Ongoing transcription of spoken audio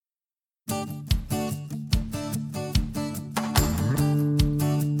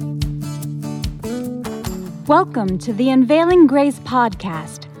Welcome to the Unveiling Grace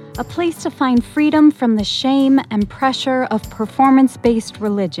podcast, a place to find freedom from the shame and pressure of performance-based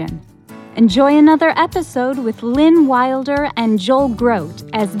religion. Enjoy another episode with Lynn Wilder and Joel Grote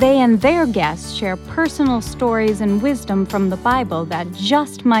as they and their guests share personal stories and wisdom from the Bible that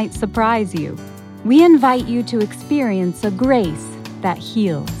just might surprise you. We invite you to experience a grace that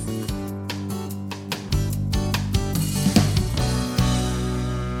heals.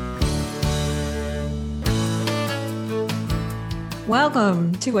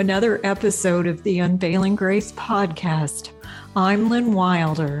 Welcome to another episode of the Unveiling Grace podcast. I'm Lynn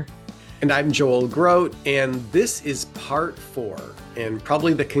Wilder. And I'm Joel Grote, and this is part 4, and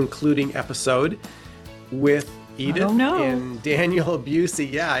probably the concluding episode with Edith and Daniel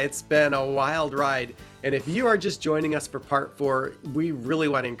Busey. Yeah, it's been a wild ride. And if you are just joining us for part 4, we really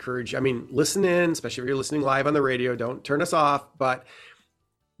want to encourage you. I mean, listen in, especially if you're listening live on the radio. Don't turn us off, but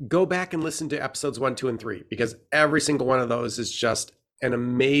go back and listen to episodes 1, 2, and 3, because every single one of those is just an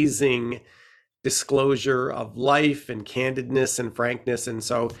amazing disclosure of life and candidness and frankness. And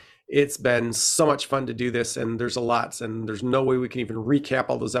so it's been so much fun to do this, and there's a lot, and there's no way we can even recap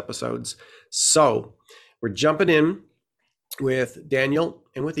all those episodes. So we're jumping in with Daniel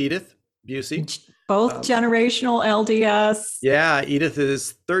and with Edith Busey. Both generational LDS. Yeah, Edith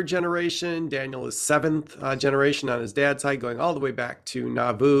is 3rd generation. Daniel is 7th generation on his dad's side, going all the way back to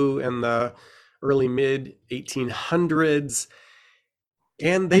Nauvoo in the early mid 1800s.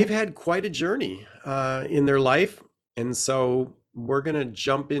 And they've had quite a journey in their life. And so we're going to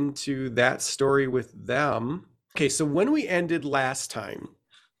jump into that story with them. Okay, so when we ended last time,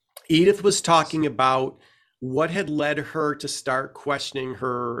 Edith was talking about what had led her to start questioning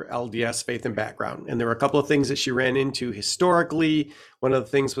her LDS faith and background. And there were a couple of things that she ran into historically. One of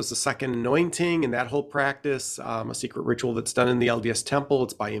the things was the second anointing and that whole practice, a secret ritual that's done in the LDS temple.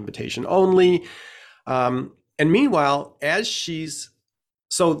 It's by invitation only. And meanwhile, as she's,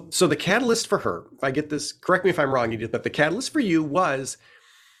 so the catalyst for her, if I get this, correct me if I'm wrong, Edith, but the catalyst for you was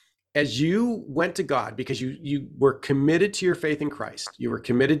as you went to God, because you were committed to your faith in Christ. You were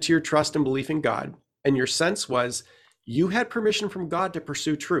committed to your trust and belief in God. And your sense was you had permission from God to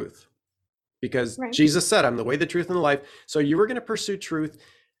pursue truth because Jesus said, I'm the way, the truth, and the life. So you were going to pursue truth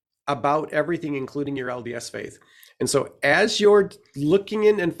about everything, including your LDS faith. And so as you're looking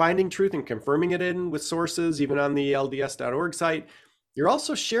in and finding truth and confirming it in with sources, even on the LDS.org site, you're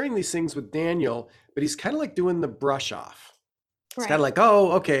also sharing these things with Daniel, but he's kind of like doing the brush off. It's kind of like,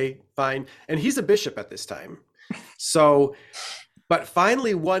 oh, okay, fine. And he's a bishop at this time. So, but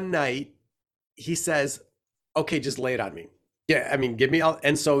finally one night, he says, okay, just lay it on me. Yeah, I mean, give me all.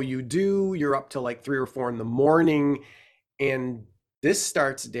 And so you're up till like 3 or 4 in the morning. And this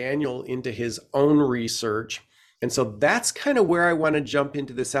starts Daniel into his own research. And so that's kind of where I want to jump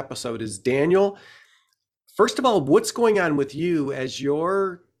into this episode is Daniel. First of all, what's going on with you as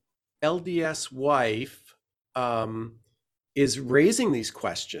your LDS wife is raising these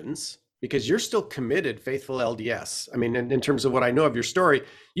questions? Because you're still committed, faithful LDS. I mean, in terms of what I know of your story,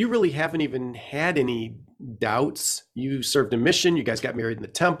 you really haven't even had any doubts. You served a mission. You guys got married in the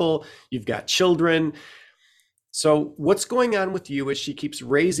temple. You've got children. So what's going on with you as she keeps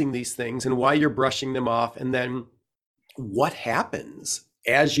raising these things and why you're brushing them off? And then what happens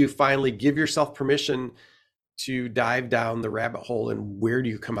as you finally give yourself permission to dive down the rabbit hole, and where do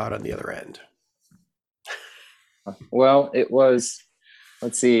you come out on the other end? Well, it was,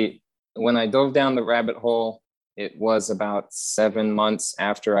 let's see, when I dove down the rabbit hole, it was about 7 months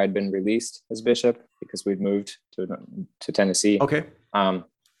after I'd been released as bishop because we'd moved to Tennessee. Okay. And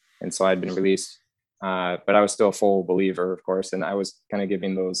so I'd been released, but I was still a full believer, of course. And I was kind of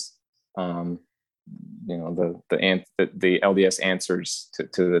giving those, the LDS answers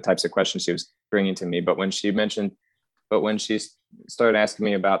to the types of questions she was bringing to me. But when she started asking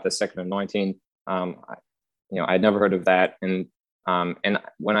me about the second anointing, I'd never heard of that. And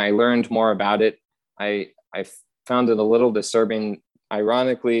when I learned more about it, I found it a little disturbing,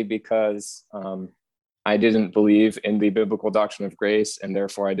 ironically, because I didn't believe in the biblical doctrine of grace, and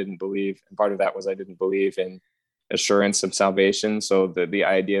therefore I didn't believe, and part of that was I didn't believe in assurance of salvation. So the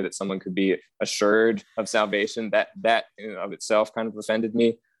idea that someone could be assured of salvation, that in and of itself kind of offended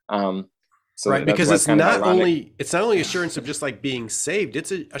me. Because it's not only assurance of just like being saved,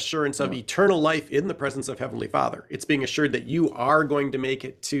 it's an assurance of eternal life in the presence of Heavenly Father. It's being assured that you are going to make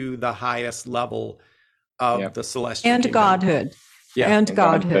it to the highest level of the celestial and kingdom. Godhood. Yeah. And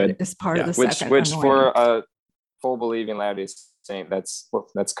Godhood is part of the second which anointing. For a full believing Latter-day Saint, that's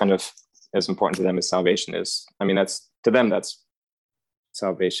kind of as important to them as salvation is. I mean, that's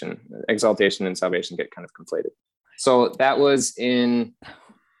salvation. Exaltation and salvation get kind of conflated. So that was in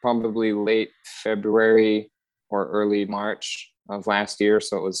probably late February or early March of last year.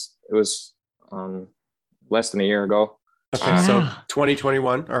 So it was less than a year ago. Okay, so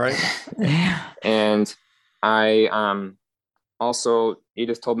 2021. All right. Yeah. And I also,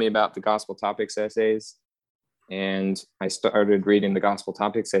 Edith told me about the Gospel Topics essays, and I started reading the Gospel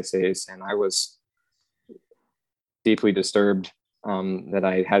Topics essays, and I was deeply disturbed that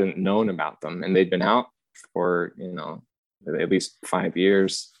I hadn't known about them, and they'd been out for, at least 5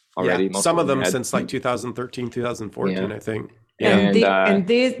 years already. Yeah, some of them since like 2013, 2014, I think. Yeah. And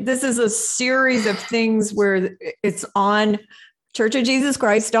this is a series of things where it's on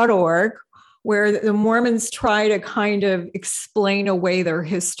churchofjesuschrist.org, where the Mormons try to kind of explain away their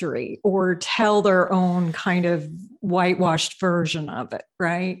history or tell their own kind of whitewashed version of it,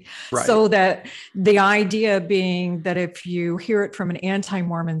 right? So that the idea being that if you hear it from an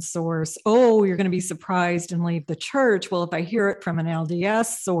anti-Mormon source, oh, you're going to be surprised and leave the church. Well, if I hear it from an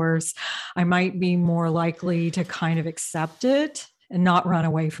LDS source, I might be more likely to kind of accept it and not run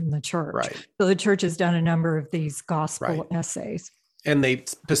away from the church. Right. So the church has done a number of these gospel essays. And they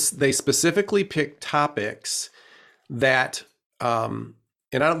specifically picked topics that,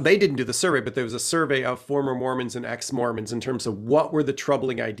 they didn't do the survey, but there was a survey of former Mormons and ex-Mormons in terms of what were the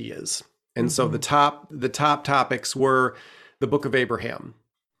troubling ideas. And so the top topics were the Book of Abraham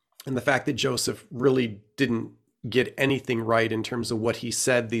and the fact that Joseph really didn't get anything right in terms of what he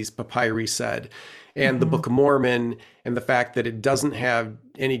said, these papyri said, and the Book of Mormon, and the fact that it doesn't have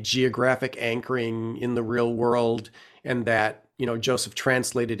any geographic anchoring in the real world, and that Joseph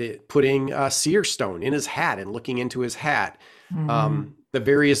translated it, putting a seer stone in his hat and looking into his hat. The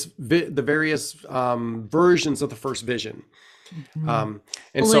various versions of the first vision. And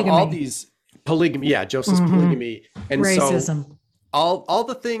polygamy. So all these polygamy, Joseph's polygamy. And racism. So all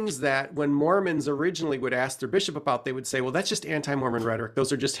the things that when Mormons originally would ask their bishop about, they would say, well, that's just anti-Mormon rhetoric.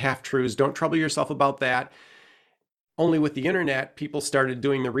 Those are just half-truths. Don't trouble yourself about that. Only with the internet, people started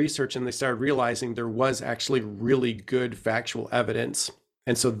doing the research and they started realizing there was actually really good factual evidence.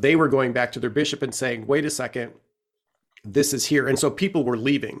 And so they were going back to their bishop and saying, wait a second, this is here. And so people were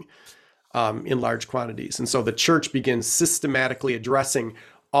leaving in large quantities. And so the church begins systematically addressing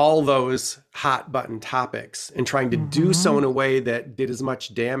all those hot button topics and trying to do so in a way that did as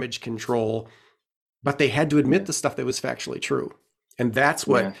much damage control, but they had to admit the stuff that was factually true. And that's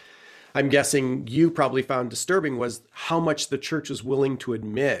what I'm guessing you probably found disturbing, was how much the church was willing to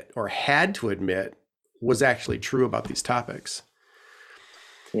admit, or had to admit, was actually true about these topics.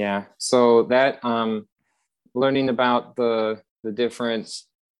 Yeah. So that learning about the difference,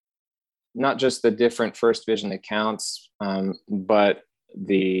 not just the different first vision accounts, but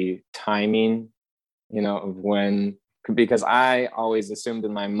the timing, of when, because I always assumed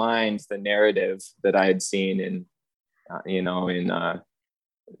in my mind the narrative that I had seen in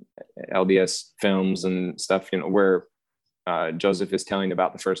LDS films and stuff, where Joseph is telling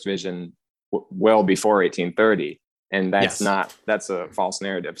about the first vision well before 1830, and that's a false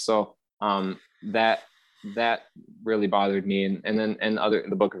narrative. So that really bothered me, and then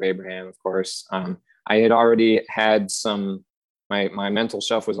the Book of Abraham, of course. I had already had my mental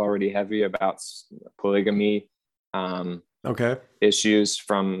shelf was already heavy about polygamy issues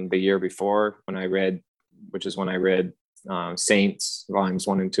from the year before, when I read Saints volumes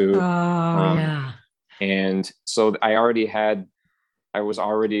 1 and 2. And so I was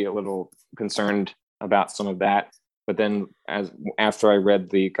already a little concerned about some of that. But then after I read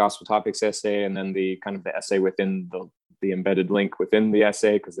the Gospel Topics essay, and then the kind of the essay within the embedded link within the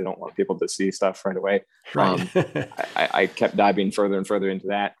essay, because they don't want people to see stuff right away. I kept diving further and further into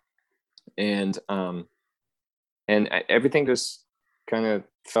that. And everything just kind of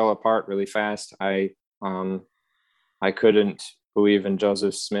fell apart really fast. I couldn't believe in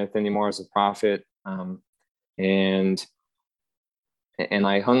Joseph Smith anymore as a prophet. And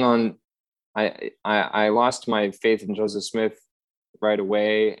I hung on, I lost my faith in Joseph Smith right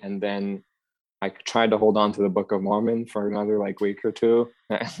away. And then I tried to hold on to the Book of Mormon for another week or two.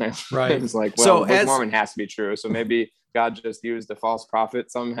 It was like, well, so the Book of Mormon has to be true. So maybe God just used a false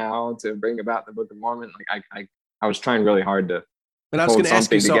prophet somehow to bring about the Book of Mormon. I was trying really hard to. And I was going to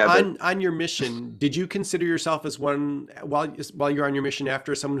ask you, so on your mission, did you consider yourself as one, while you're on your mission,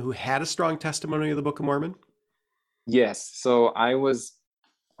 after someone who had a strong testimony of the Book of Mormon? Yes. So I was,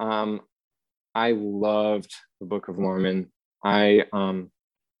 I loved the Book of Mormon.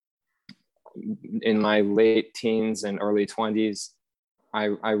 In my late teens and early 20s,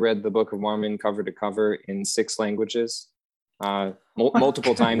 I read the Book of Mormon cover to cover in 6 languages,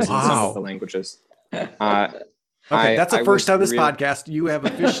 multiple times in some of the languages. Okay, that's the first time this podcast. You have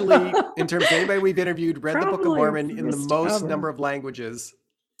officially, in terms of anybody we've interviewed, read the Book of Mormon in the most number of languages.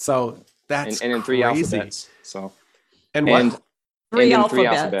 So That's and in crazy. 3 alphabets. So and what? And, Three and in alphabets. 3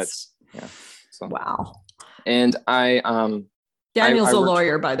 alphabets. Yeah. So Wow. and Daniel's I a worked,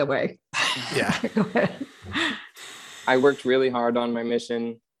 lawyer, by the way. Yeah. Go ahead. I worked really hard on my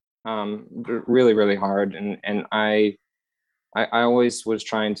mission, really, really hard, and I always was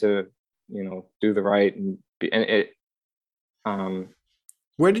trying to, do the right and it.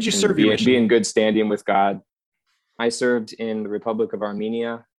 Where did you serve your mission? Be in good standing with God. I served in the Republic of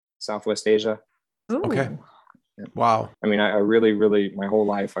Armenia, Southwest Asia. Ooh. Okay. Wow. I mean, I really, really, my whole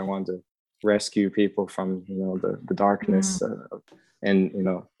life, I wanted to rescue people from, the darkness, and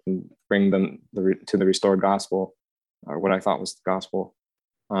bring them to the restored gospel, or what I thought was the gospel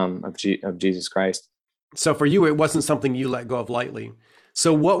of Jesus Christ. So for you, it wasn't something you let go of lightly.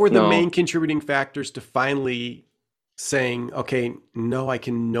 So what were the main contributing factors to finally saying, okay, no, I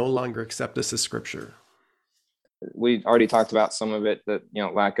can no longer accept this as scripture? We already talked about some of it, that,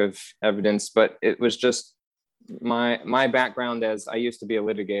 lack of evidence, but it was just my background, as I used to be a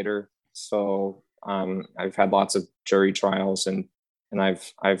litigator. So I've had lots of jury trials, and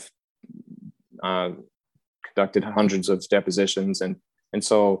I've conducted hundreds of depositions. And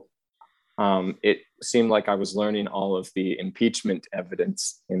so it seemed like I was learning all of the impeachment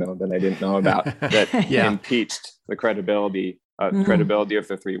evidence, that I didn't know about, that impeached the credibility of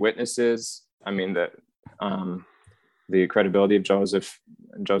the 3 witnesses. I mean, the credibility of Joseph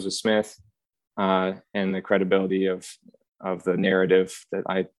Smith, and the credibility of the narrative that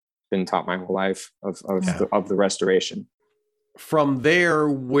I've been taught my whole life of the restoration. From there,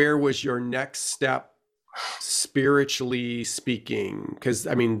 where was your next step, spiritually speaking? Because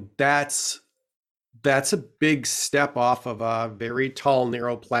I mean, that's a big step off of a very tall,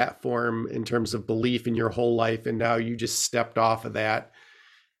 narrow platform in terms of belief in your whole life, and now you just stepped off of that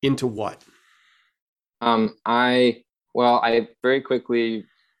into what? I very quickly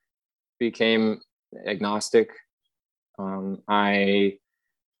became agnostic. I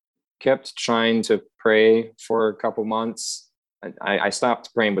kept trying to pray for a couple months. I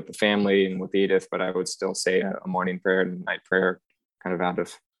stopped praying with the family and with Edith, but I would still say a morning prayer and a night prayer, kind of out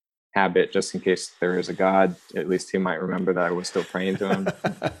of habit, just in case there is a God. At least he might remember that I was still praying to him.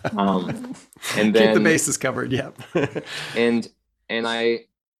 And then keep the bases covered. Yep. and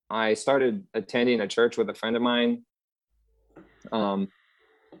I started attending a church with a friend of mine. And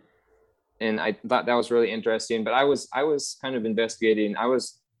I thought that was really interesting, but I was kind of investigating. I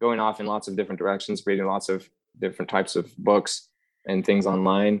was going off in lots of different directions, reading lots of different types of books and things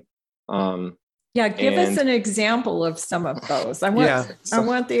online. Give us an example of some of those. I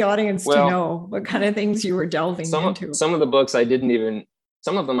want the audience to know what kind of things you were delving into. Some of the books I didn't even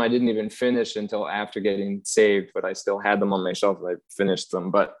finish until after getting saved, but I still had them on my shelf. I finished them,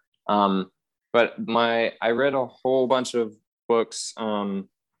 but I read a whole bunch of books.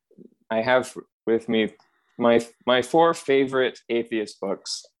 I have with me my 4 favorite atheist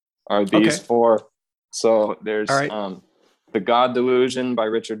books are these 4. So there's The God Delusion by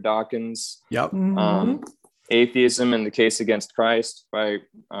Richard Dawkins. Yep. Atheism and the Case Against Christ by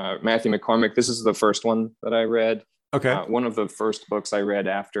Matthew McCormick. This is the first one that I read. Okay. One of the first books I read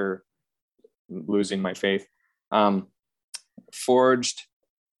after losing my faith. Forged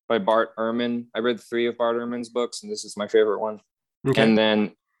by Bart Ehrman. I read 3 of Bart Ehrman's books, and this is my favorite one. Okay. And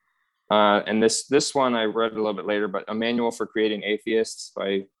then and this one I read a little bit later, but A Manual for Creating Atheists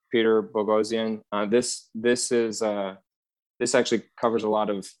by Peter Boghossian. This actually covers a lot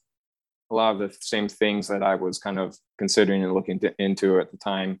of the same things that I was kind of considering and looking into at the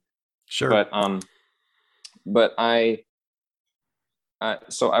time. Sure. But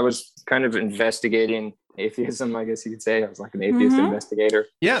so I was kind of investigating atheism, I guess you could say. I was like an atheist investigator.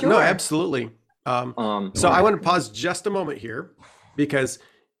 Yeah, sure. No, absolutely. So I want to pause just a moment here, because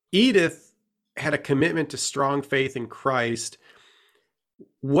Edith had a commitment to strong faith in Christ.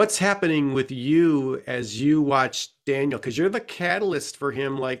 What's happening with you as you watch Daniel? Because you're the catalyst for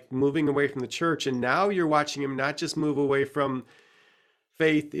him, like moving away from the church. And now you're watching him not just move away from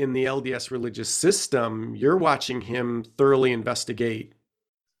faith in the LDS religious system, you're watching him thoroughly investigate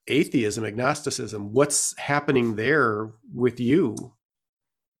atheism, agnosticism. What's happening there with you?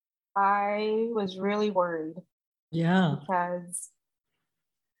 I was really worried. Yeah. Because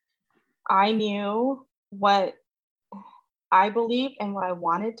I knew what I believed and what I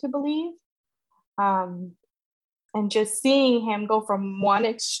wanted to believe. And just seeing him go from one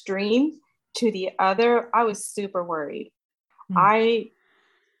extreme to the other, I was super worried. I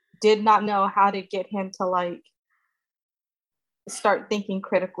did not know how to get him to start thinking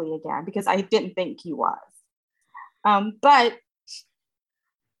critically again, because I didn't think he was. But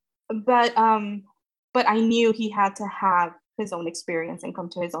I knew he had to have his own experience and come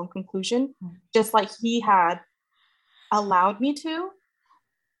to his own conclusion, just like he had allowed me to.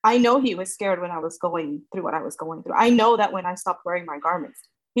 I know he was scared when I was going through what I was going through. I know that when I stopped wearing my garments,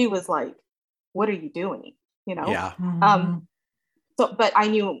 he was like, "What are you doing?" You know? Yeah. So, but I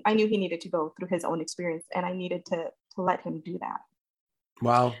knew he needed to go through his own experience, and I needed to let him do that.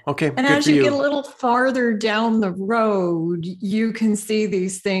 Wow. Okay. And as you get a little farther down the road, you can see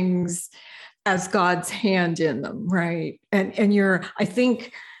these things as God's hand in them, right? And you're, I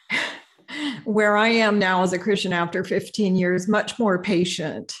think, where I am now as a Christian after 15 years, much more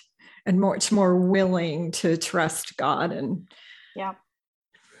patient and much more willing to trust God and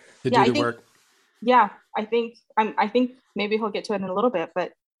to do the work. Yeah, I think maybe he'll get to it in a little bit,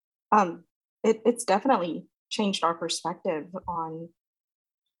 but it's definitely changed our perspective on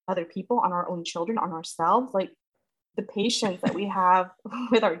other people, on our own children, on ourselves. Like the patience that we have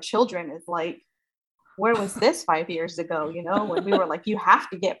with our children is like, where was this 5 years ago? You know, when we were like, you have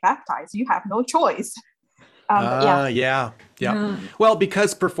to get baptized, you have no choice. Yeah. Well,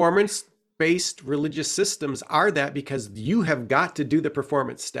 because performance-based religious systems are that, because you have got to do the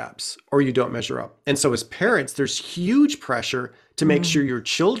performance steps or you don't measure up. And so as parents, there's huge pressure to make sure your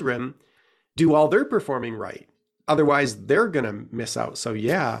children do all their performing right. Otherwise, they're going to miss out. So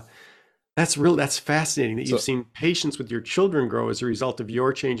yeah, that's fascinating that you've seen patience with your children grow as a result of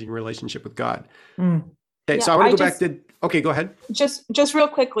your changing relationship with God. Okay, so I want to go back to, okay, go ahead. Just real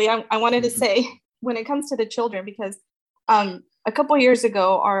quickly, I wanted to say, when it comes to the children, because a couple of years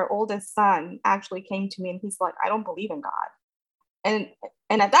ago, our oldest son actually came to me and he's like, I don't believe in God. And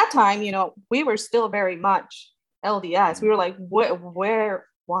at that time, you know, we were still very much LDS. We were like, where?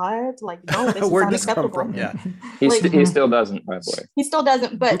 What? Like, no, this is unacceptable. Yeah. He still doesn't, by the way. He still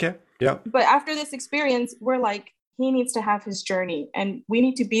doesn't. But okay. Yeah. But after this experience, we're like, he needs to have his journey, and we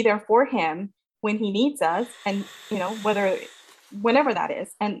need to be there for him when he needs us, and you know, whenever that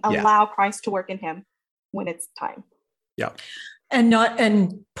is, and allow Christ to work in him when it's time. Yeah.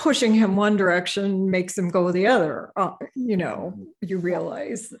 And pushing him one direction makes him go the other, you know, you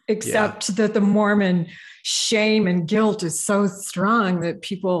realize, except that the Mormon shame and guilt is so strong that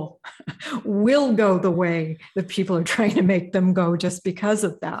people will go the way that people are trying to make them go just because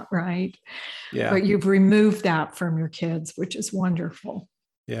of that, right? Yeah. But you've removed that from your kids, which is wonderful.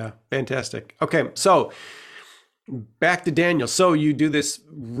 Yeah, fantastic. Okay, so back to Daniel. So you do this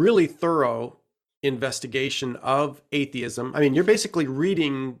really thorough investigation of atheism. I mean, you're basically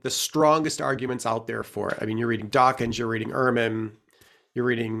reading the strongest arguments out there for it. I mean, you're reading Dawkins, you're reading Ehrman, you're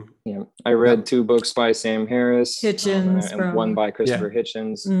reading... Yeah, I read 2 books by Sam Harris. Hitchens. And one by Christopher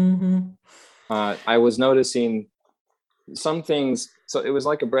Hitchens. Mm-hmm. I was noticing some things. So it was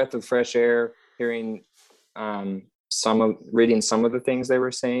like a breath of fresh air hearing reading some of the things they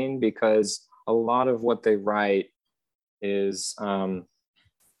were saying, because a lot of what they write is...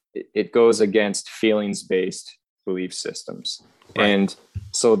 it goes against feelings-based belief systems. Right. And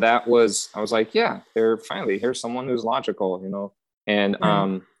so I was like, yeah, here's someone who's logical, you know, and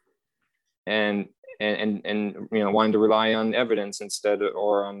you know, wanting to rely on evidence instead of,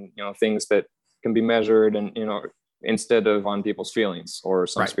 or on, you know, things that can be measured, and, you know, instead of on people's feelings or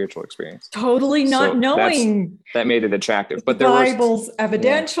some spiritual experience. Totally not knowing. That made it attractive. But the Bible's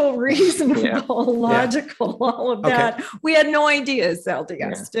evidential, reasonable, logical, all of that. We had no idea as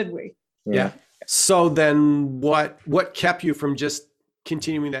LDS, did we? Yeah. So then what kept you from just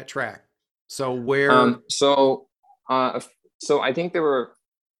continuing that track? So where... So I think there were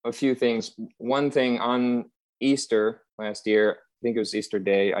a few things. One thing, on Easter last year, I think it was Easter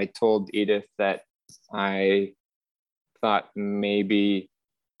Day, I told Edith that I thought maybe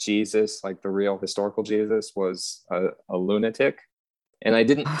Jesus, like the real historical Jesus, was a lunatic. And I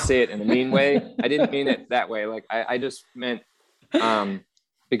didn't say it in a mean way. I didn't mean it that way. Like I just meant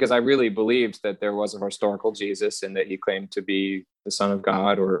because I really believed that there was a historical Jesus and that he claimed to be the Son of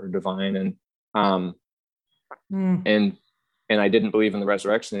God or divine. And I didn't believe in the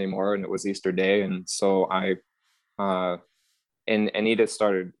resurrection anymore. And it was Easter Day. And so I and Edith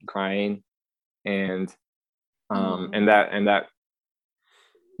started crying, and that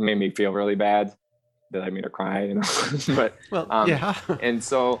made me feel really bad that I made her cry, you know. But and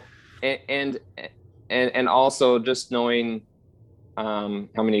so and also just knowing how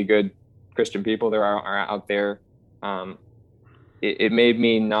many good Christian people there are out there, it made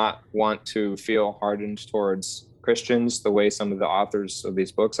me not want to feel hardened towards Christians the way some of the authors of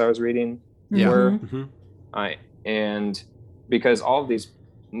these books I was reading were. And because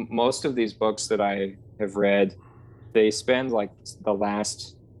most of these books that I have read, they spend like the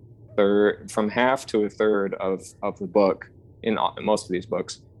last third, from half to a third of the book in most of these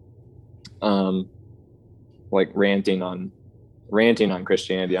books, like ranting on ranting on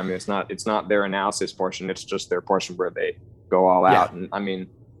Christianity. I mean, it's not their analysis portion. It's just their portion where they go all out. And I mean,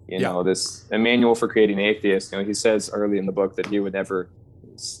 you know, this A Manual for Creating Atheists, you know, he says early in the book that he would never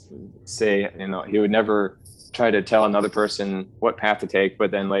say, you know, he would never try to tell another person what path to take.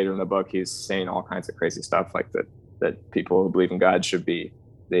 But then later in the book, he's saying all kinds of crazy stuff, like that people who believe in God should be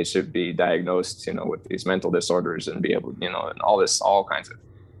diagnosed, you know, with these mental disorders and be able, you know, and all kinds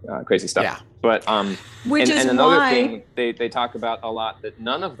of crazy stuff. Yeah. But which is another why thing they talk about a lot that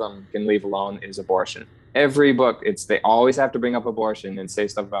none of them can leave alone is abortion. Every book, they always have to bring up abortion and say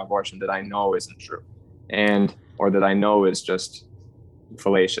stuff about abortion that I know isn't true, or that I know is just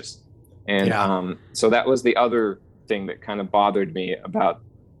fallacious. And so that was the other thing that kind of bothered me about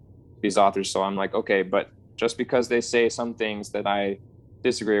these authors. So I'm like, okay, but just because they say some things that I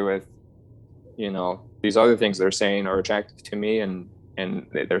disagree with, you know, these other things they're saying are attractive to me, and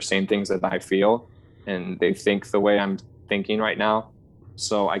they're saying things that I feel, and they think the way I'm thinking right now.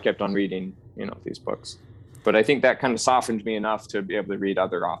 So I kept on reading, you know, these books. But I think that kind of softened me enough to be able to read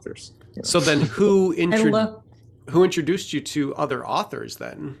other authors. You know? So then who introduced you to other authors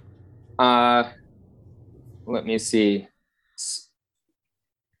then? Let me see.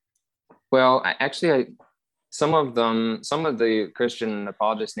 Well, some of the Christian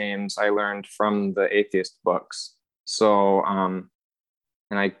apologist names I learned from the atheist books. So,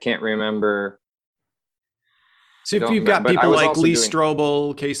 and I can't remember. So if you've got people like Lee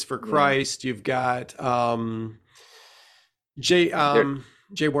Strobel, Case for Christ, you've got J. Warner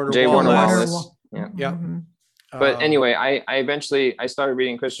Wallace. Yeah. Mm-hmm. But anyway, I started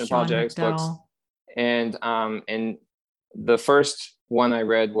reading Christian apologetics books, and the first one I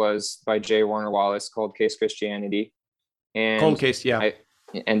read was by J. Warner Wallace, Cold Case Christianity. And Cold Case, yeah.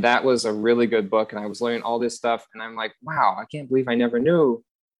 And that was a really good book, and I was learning all this stuff, and I'm like, wow, I can't believe I never knew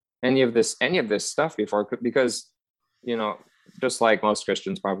any of this stuff before, because, you know, just like most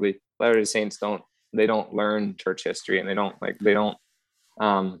Christians probably, Latter-day Saints don't learn church history, and they don't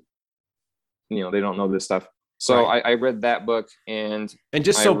know this stuff. So right. I read that book, and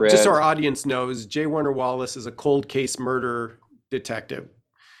just so our audience knows, J. Warner Wallace is a cold case murder detective,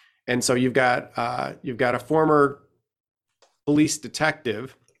 and so you've got a former police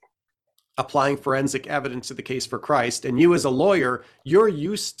detective applying forensic evidence to the Case for Christ, and you as a lawyer, you're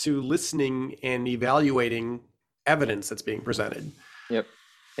used to listening and evaluating evidence that's being presented. Yep,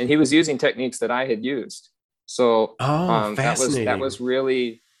 and he was using techniques that I had used. So fascinating. That was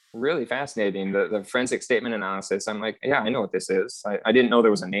really, really fascinating. The forensic statement analysis. I'm like, yeah, I know what this is. I didn't know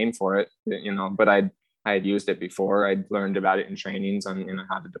there was a name for it, you know, but I had used it before. I'd learned about it in trainings on, you know,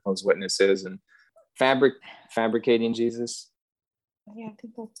 how to depose witnesses and fabricating Jesus. Yeah, I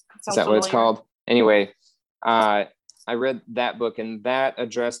think is that what it's called? Anyway, I read that book, and that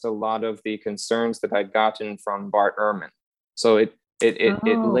addressed a lot of the concerns that I'd gotten from Bart Ehrman. So it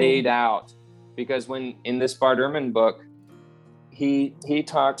laid out, because when in this Bart Ehrman book, he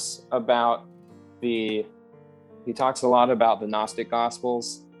talks a lot about the Gnostic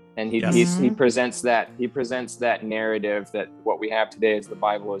Gospels, and he presents that narrative that what we have today is the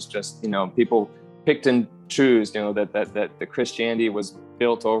Bible is just, you know, people picked and choose, you know, that the Christianity was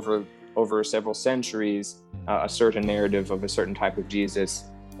built over several centuries, a certain narrative of a certain type of Jesus,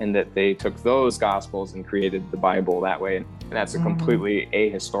 and that they took those Gospels and created the Bible that way, and that's a completely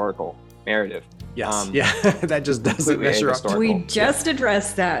ahistorical narrative. Yes. That just doesn't measure up. We just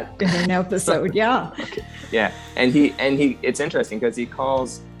addressed that in an episode. Yeah. Okay. Yeah. And he it's interesting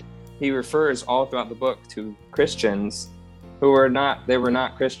because he refers all throughout the book to Christians who were not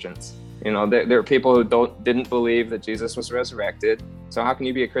Christians. You know, there are people who didn't believe that Jesus was resurrected. So how can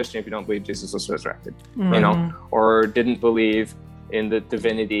you be a Christian if you don't believe Jesus was resurrected? Mm-hmm. You know, or didn't believe in the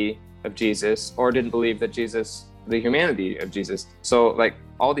divinity of Jesus, or didn't believe that the humanity of Jesus. So like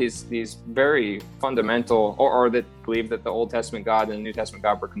all these very fundamental, or that believe that the Old Testament God and the New Testament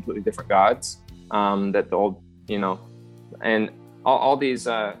God were completely different gods. That the old, you know, and all these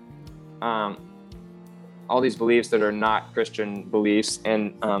beliefs that are not Christian beliefs,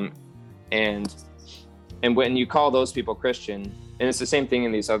 and when you call those people Christian, and it's the same thing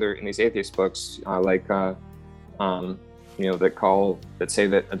in these atheist books, you know, that say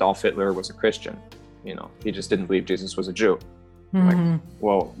that Adolf Hitler was a Christian. You know, he just didn't believe Jesus was a Jew. Like,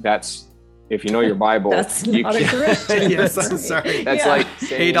 well, that's, if you know your Bible, that's not a Christian. Yes, I'm sorry. That's like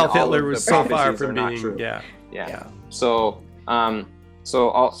saying Adolf Hitler was so far from being true. Yeah. So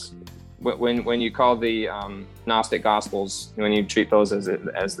when you call the Gnostic Gospels, when you treat those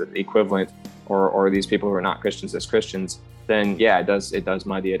as the equivalent, or these people who are not Christians as Christians, then yeah, it does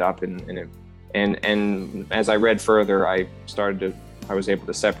muddy it up, and as I read further, I was able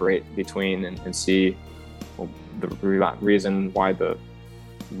to separate between and see the reason why the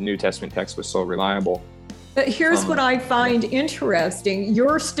New Testament text was so reliable. But here's what I find interesting.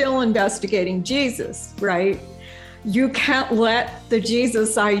 You're still investigating Jesus, right? You can't let the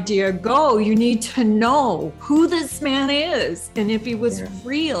Jesus idea go. You need to know who this man is and if he was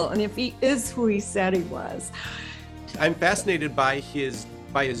real and if he is who he said he was. I'm fascinated by his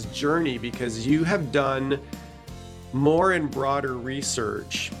journey because you have done more and broader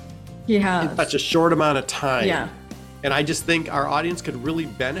research in such a short amount of time. Yeah. And I just think our audience could really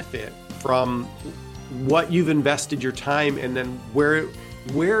benefit from what you've invested your time and then where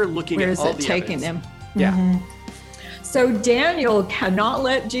looking at all the evidence. Where is it taking him? Yeah. Mm-hmm. So Daniel cannot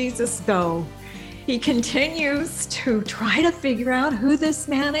let Jesus go. He continues to try to figure out who this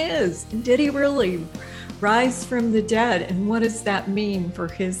man is. Did he really rise from the dead? And what does that mean for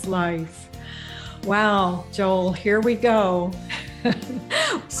his life? Wow, Joel, here we go.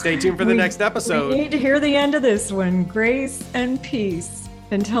 Stay tuned for the next episode. We need to hear the end of this one. Grace and peace.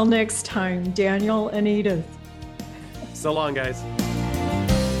 Until next time, Daniel and Edith. So long, guys.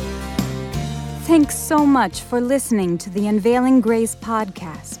 Thanks so much for listening to the Unveiling Grace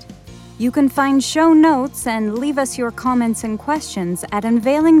podcast. You can find show notes and leave us your comments and questions at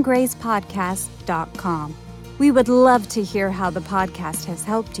unveilinggracepodcast.com. We would love to hear how the podcast has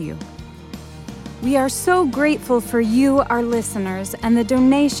helped you. We are so grateful for you, our listeners, and the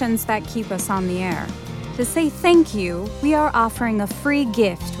donations that keep us on the air. To say thank you, we are offering a free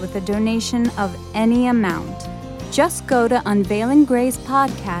gift with a donation of any amount. Just go to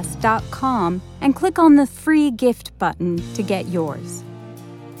unveilinggracepodcast.com and click on the free gift button to get yours.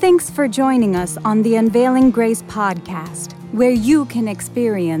 Thanks for joining us on the Unveiling Grace podcast, where you can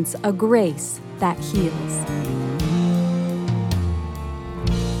experience a grace that heals.